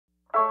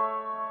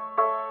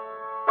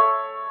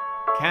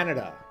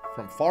Canada,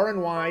 from far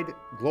and wide,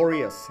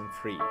 glorious and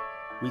free.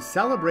 We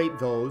celebrate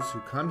those who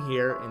come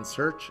here in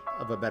search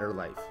of a better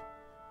life.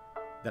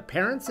 The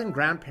parents and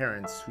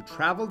grandparents who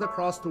traveled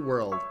across the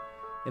world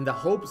in the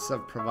hopes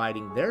of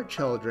providing their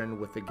children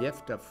with the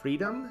gift of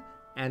freedom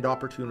and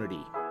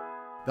opportunity.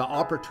 The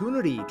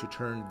opportunity to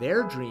turn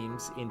their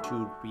dreams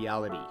into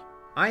reality.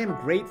 I am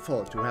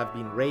grateful to have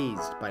been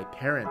raised by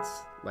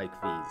parents like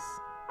these.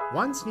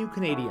 Once new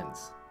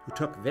Canadians who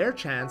took their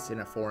chance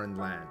in a foreign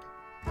land.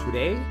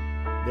 Today,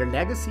 their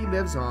legacy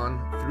lives on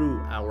through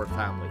our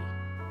family.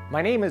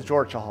 My name is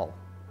Chahal,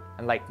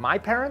 and like my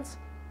parents,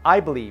 I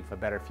believe a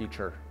better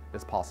future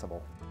is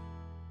possible.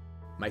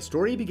 My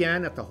story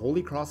began at the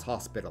Holy Cross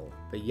Hospital,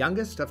 the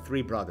youngest of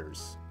 3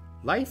 brothers.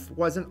 Life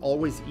wasn't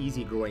always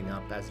easy growing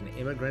up as an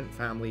immigrant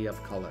family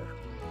of color,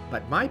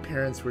 but my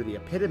parents were the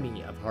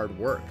epitome of hard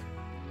work.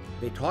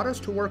 They taught us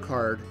to work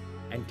hard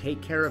and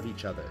take care of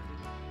each other.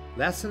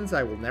 Lessons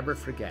I will never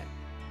forget,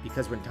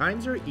 because when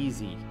times are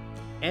easy,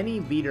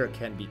 any leader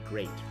can be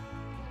great.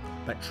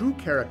 But true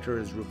character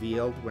is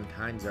revealed when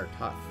times are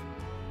tough.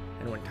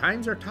 And when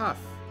times are tough,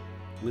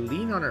 we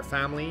lean on our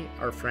family,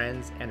 our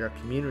friends, and our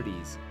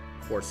communities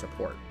for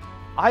support.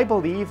 I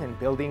believe in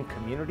building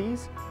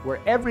communities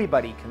where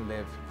everybody can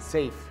live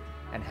safe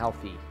and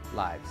healthy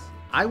lives.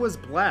 I was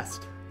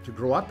blessed to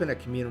grow up in a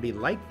community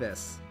like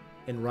this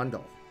in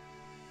Rundle.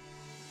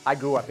 I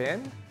grew up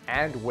in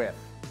and with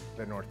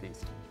the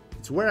Northeast.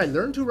 It's where I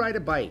learned to ride a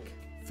bike,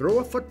 throw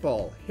a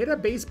football, hit a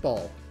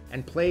baseball,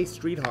 and play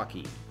street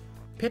hockey.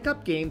 Pick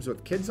up games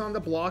with kids on the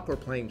block or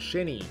playing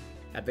shinny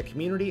at the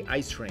community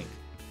ice rink.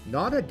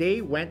 Not a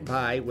day went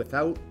by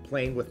without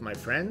playing with my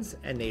friends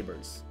and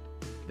neighbors.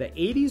 The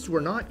 80s were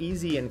not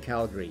easy in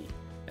Calgary,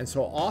 and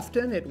so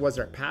often it was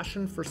our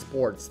passion for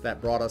sports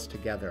that brought us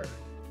together.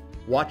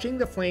 Watching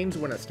the Flames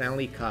win a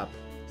Stanley Cup,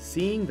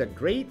 seeing the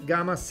great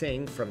Gama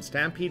sing from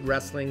Stampede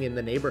Wrestling in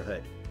the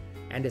neighborhood,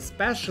 and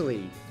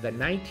especially the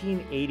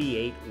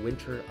 1988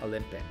 Winter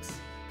Olympics.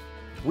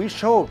 We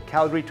showed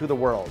Calgary to the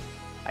world,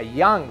 a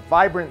young,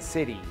 vibrant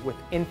city with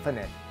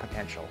infinite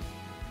potential.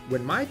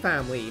 When my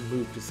family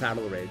moved to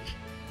Saddle Ridge,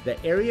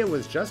 the area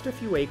was just a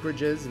few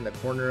acreages in the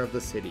corner of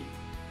the city.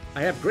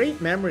 I have great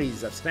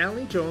memories of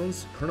Stanley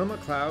Jones, Colonel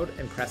McLeod,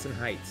 and Crescent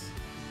Heights.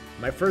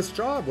 My first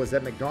job was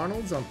at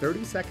McDonald's on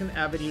 32nd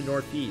Avenue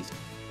Northeast,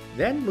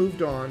 then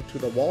moved on to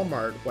the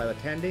Walmart while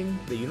attending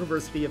the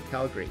University of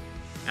Calgary.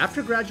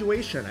 After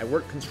graduation, I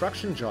worked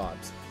construction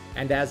jobs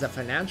and as a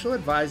financial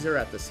advisor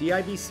at the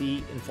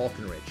CIBC in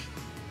Falconridge.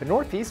 The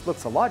Northeast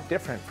looks a lot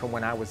different from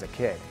when I was a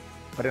kid,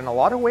 but in a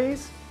lot of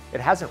ways,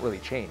 it hasn't really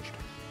changed.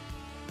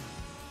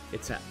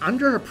 It's an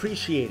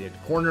underappreciated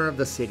corner of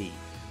the city,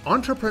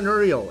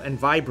 entrepreneurial and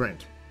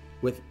vibrant,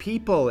 with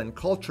people and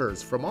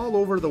cultures from all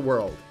over the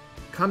world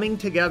coming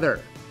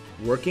together,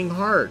 working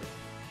hard,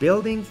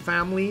 building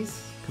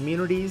families,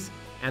 communities,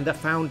 and the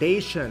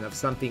foundation of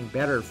something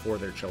better for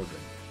their children.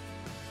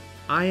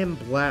 I am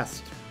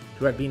blessed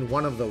to have been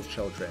one of those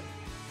children,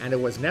 and I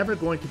was never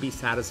going to be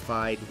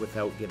satisfied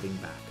without giving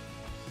back.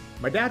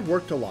 My dad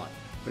worked a lot,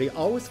 but he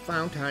always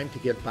found time to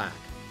give back.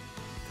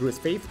 Through his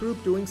faith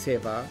group doing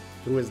Seva,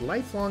 through his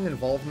lifelong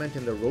involvement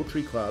in the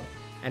Rotary Club,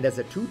 and as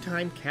a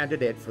 2-time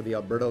candidate for the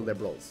Alberta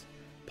Liberals.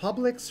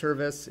 Public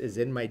service is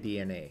in my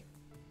DNA.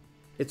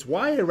 It's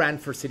why I ran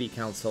for City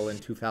Council in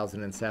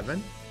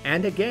 2007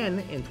 and again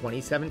in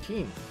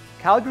 2017.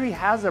 Calgary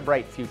has a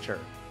bright future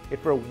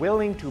if we're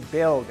willing to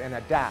build and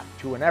adapt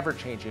to an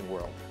ever-changing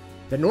world.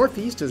 The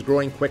Northeast is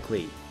growing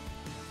quickly.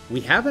 We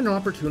have an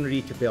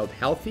opportunity to build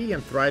healthy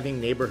and thriving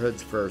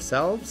neighborhoods for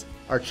ourselves,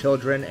 our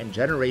children, and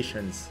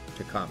generations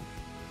to come.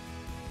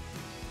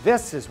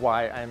 This is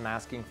why I'm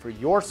asking for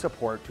your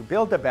support to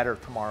build a better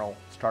tomorrow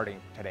starting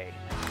today.